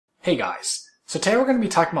Hey guys, so today we're going to be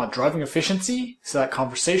talking about driving efficiency, so that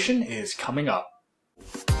conversation is coming up.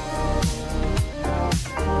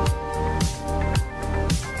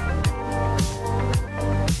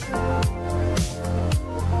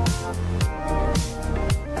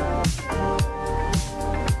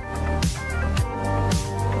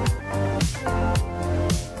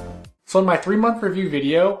 So in my 3-month review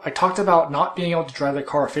video, I talked about not being able to drive the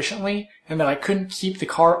car efficiently and that I couldn't keep the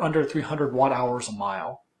car under 300 watt-hours a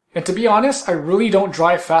mile. And to be honest, I really don't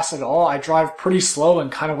drive fast at all. I drive pretty slow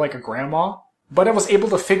and kind of like a grandma. But I was able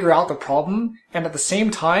to figure out the problem, and at the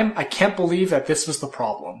same time, I can't believe that this was the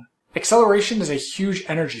problem. Acceleration is a huge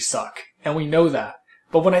energy suck, and we know that.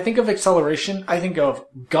 But when I think of acceleration, I think of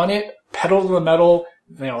gun it, pedal to the metal,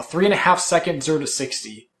 3.5 seconds 0 to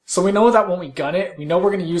 60. So we know that when we gun it, we know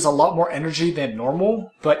we're going to use a lot more energy than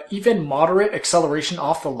normal, but even moderate acceleration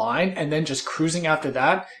off the line and then just cruising after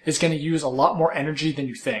that is going to use a lot more energy than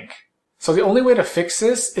you think. So the only way to fix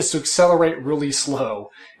this is to accelerate really slow.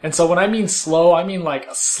 And so when I mean slow, I mean like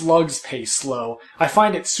a slug's pace slow. I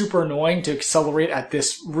find it super annoying to accelerate at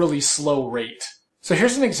this really slow rate. So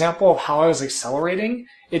here's an example of how I was accelerating.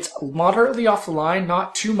 It's moderately off the line,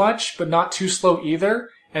 not too much, but not too slow either,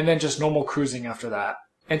 and then just normal cruising after that.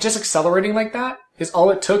 And just accelerating like that is all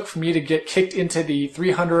it took for me to get kicked into the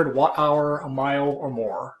 300 watt-hour a mile or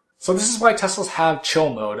more. So this is why Teslas have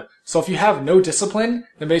chill mode. So if you have no discipline,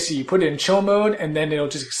 then basically you put it in chill mode and then it'll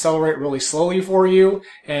just accelerate really slowly for you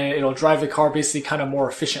and it'll drive the car basically kind of more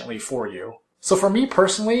efficiently for you. So for me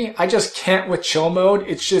personally, I just can't with chill mode.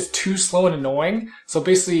 It's just too slow and annoying. So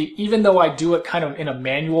basically, even though I do it kind of in a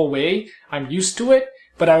manual way, I'm used to it,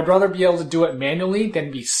 but I would rather be able to do it manually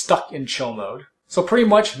than be stuck in chill mode. So pretty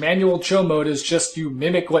much manual chill mode is just you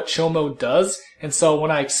mimic what chill mode does. And so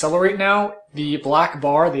when I accelerate now, the black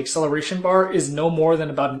bar, the acceleration bar, is no more than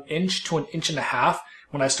about 1 inch to 1.5 inches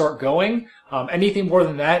when I start going. Anything more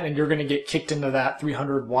than that and you're going to get kicked into that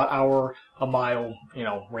 300 watt-hour a mile,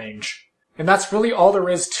 range. And that's really all there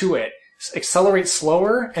is to it. Accelerate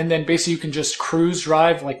slower and then basically you can just cruise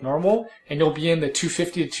drive like normal and you'll be in the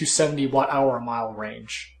 250 to 270 watt-hour a mile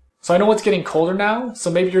range. So I know it's getting colder now,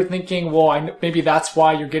 so maybe you're thinking, well, maybe that's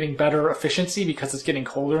why you're getting better efficiency because it's getting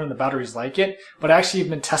colder and the batteries like it. But I actually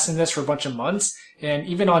have been testing this for a bunch of months, and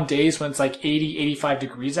even on days when it's like 80, 85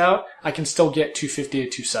 degrees out, I can still get 250 to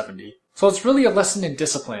 270. So it's really a lesson in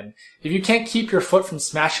discipline. If you can't keep your foot from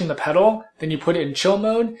smashing the pedal, then you put it in chill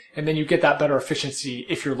mode, and then you get that better efficiency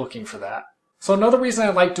if you're looking for that. So another reason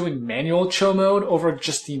I like doing manual chill mode over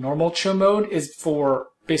just the normal chill mode is for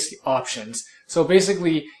basically options. So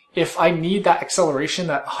basically, if I need that acceleration,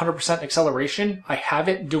 that 100% acceleration, I have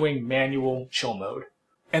it doing manual chill mode.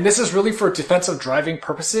 And this is really for defensive driving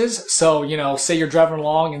purposes. So, say you're driving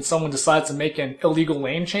along and someone decides to make an illegal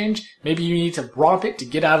lane change. Maybe you need to romp it to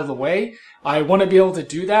get out of the way. I want to be able to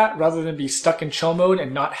do that rather than be stuck in chill mode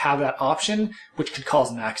and not have that option, which could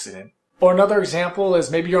cause an accident. Or another example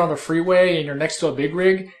is maybe you're on the freeway and you're next to a big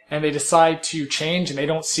rig and they decide to change and they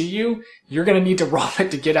don't see you. You're going to need to romp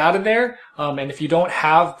it to get out of there. And if you don't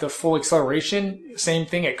have the full acceleration, same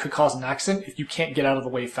thing, it could cause an accident if you can't get out of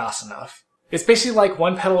the way fast enough. It's basically like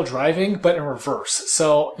one pedal driving, but in reverse.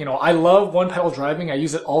 So, I love one pedal driving. I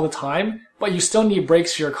use it all the time, but you still need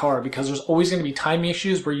brakes for your car because there's always going to be timing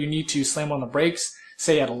issues where you need to slam on the brakes,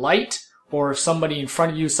 say at a light, or if somebody in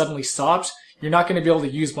front of you suddenly stops. You're not going to be able to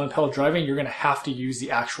use one pedal driving, you're going to have to use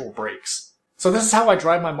the actual brakes. So this is how I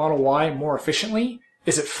drive my Model Y more efficiently.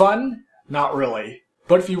 Is it fun? Not really.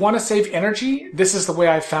 But if you want to save energy, this is the way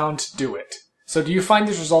I've found to do it. So do you find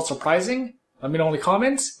these results surprising? Let me know in the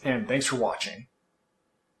comments, and thanks for watching.